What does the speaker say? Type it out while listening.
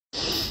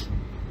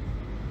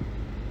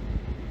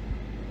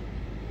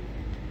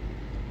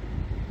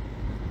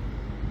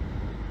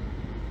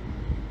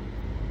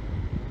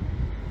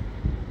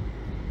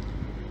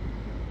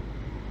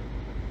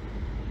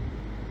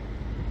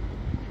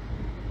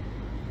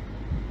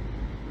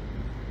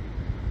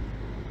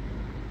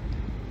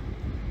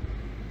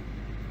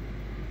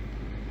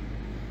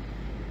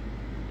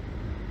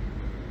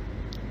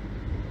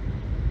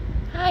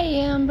Hi,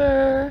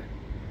 Amber.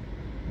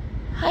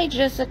 Hi,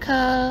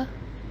 Jessica.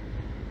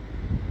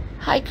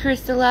 Hi,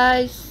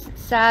 Crystallized,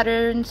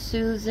 Saturn,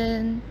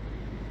 Susan,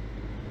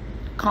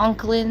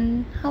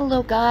 Conklin.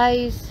 Hello,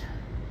 guys.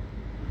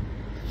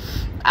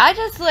 I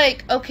just,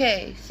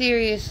 okay,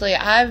 seriously,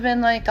 I've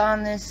been,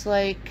 on this,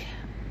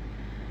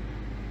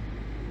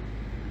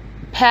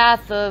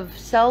 path of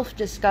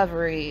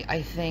self-discovery,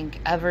 I think,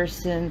 ever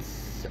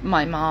since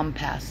my mom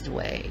passed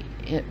away,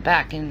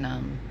 back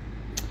in,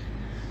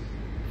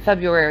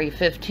 February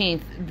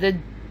 15th,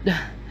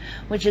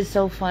 which is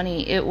so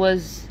funny. It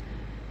was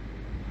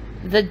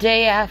the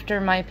day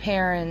after my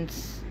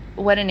parents'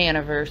 wedding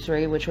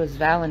anniversary, which was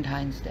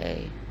Valentine's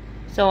Day.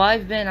 So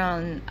I've been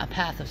on a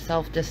path of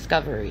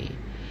self-discovery,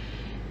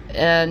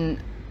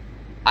 and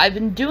I've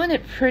been doing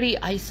it pretty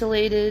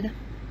isolated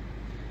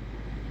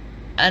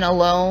and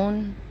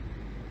alone.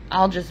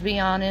 I'll just be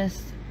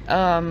honest.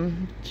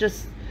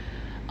 Just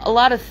a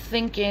lot of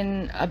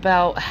thinking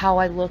about how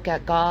I look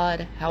at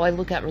God, how I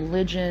look at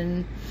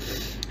religion,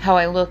 how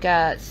I look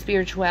at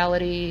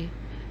spirituality,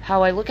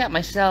 how I look at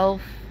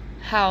myself,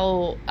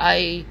 how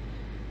I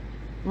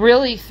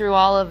really, through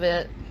all of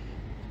it,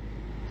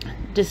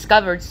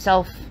 discovered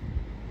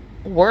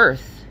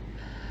self-worth.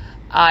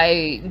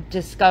 I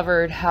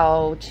discovered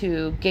how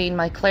to gain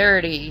my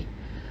clarity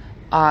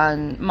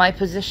on my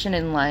position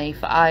in life.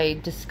 I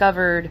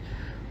discovered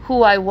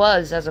who I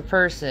was as a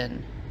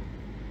person,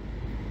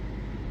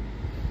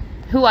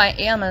 who I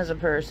am as a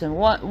person,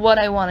 what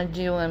I want to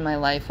do in my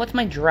life, what's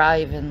my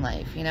drive in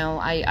life.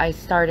 I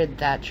started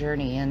that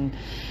journey, and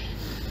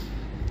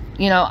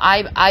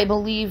I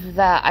believe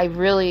that I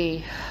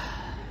really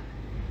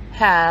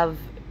have,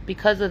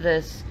 because of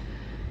this,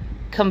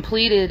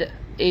 completed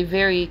a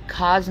very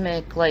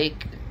cosmic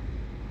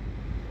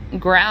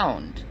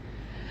ground,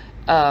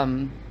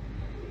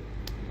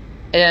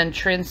 and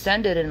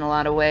transcended in a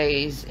lot of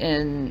ways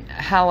in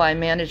how I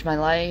manage my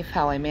life,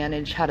 how I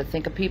manage how to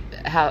think of people,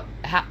 how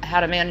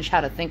to manage how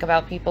to think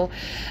about people,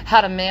 how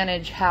to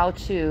manage how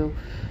to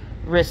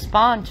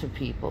respond to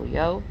people,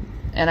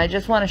 And I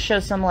just want to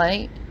show some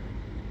light.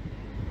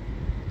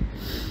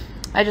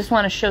 I just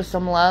want to show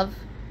some love,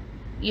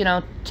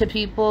 to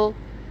people,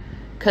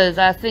 because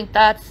I think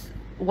that's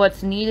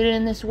what's needed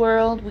in this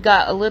world. We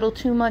got a little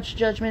too much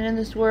judgment in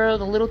this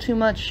world, a little too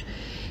much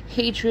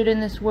hatred in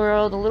this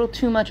world, a little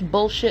too much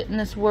bullshit in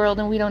this world,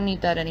 and we don't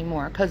need that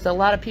anymore, because a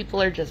lot of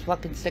people are just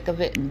fucking sick of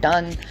it and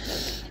done,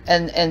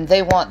 and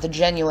they want the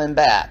genuine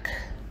back.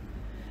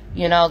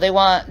 They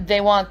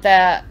want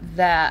that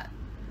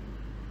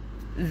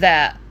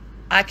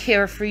I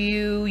care for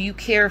you, you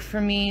care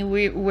for me,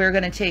 we're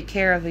gonna take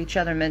care of each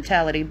other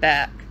mentality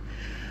back.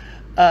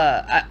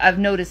 I've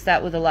noticed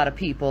that with a lot of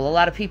people. A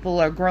lot of people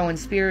are growing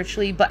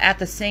spiritually, but at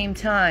the same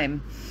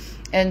time,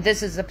 and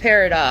this is a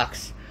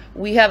paradox,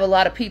 we have a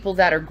lot of people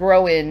that are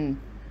growing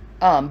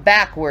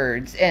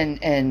backwards and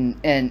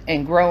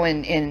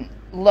growing in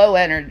low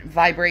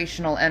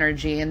vibrational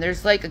energy. And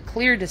there's a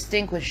clear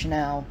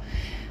distinguishment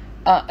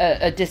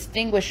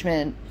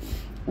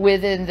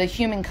within the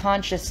human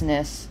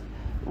consciousness,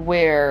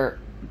 where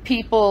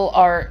people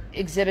are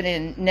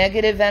exhibiting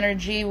negative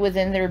energy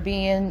within their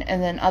being,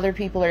 and then other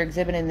people are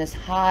exhibiting this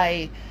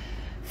high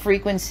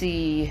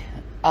frequency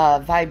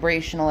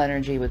vibrational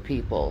energy with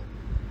people.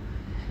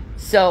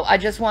 So I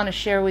just want to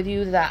share with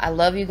you that I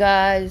love you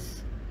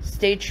guys.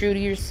 Stay true to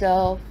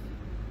yourself.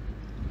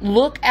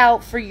 Look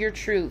out for your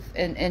truth,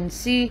 and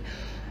see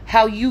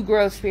how you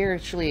grow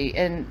spiritually,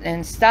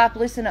 and stop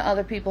listening to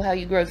other people how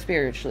you grow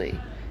spiritually.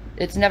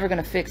 It's never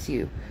going to fix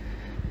you.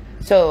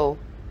 So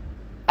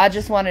I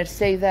just wanted to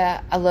say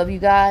that I love you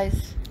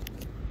guys.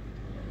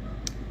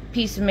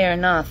 Peace and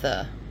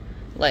Maranatha.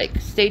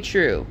 Stay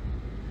true,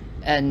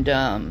 and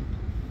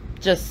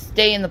just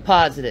stay in the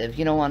positive.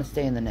 You don't want to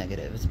stay in the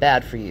negative. It's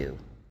bad for you.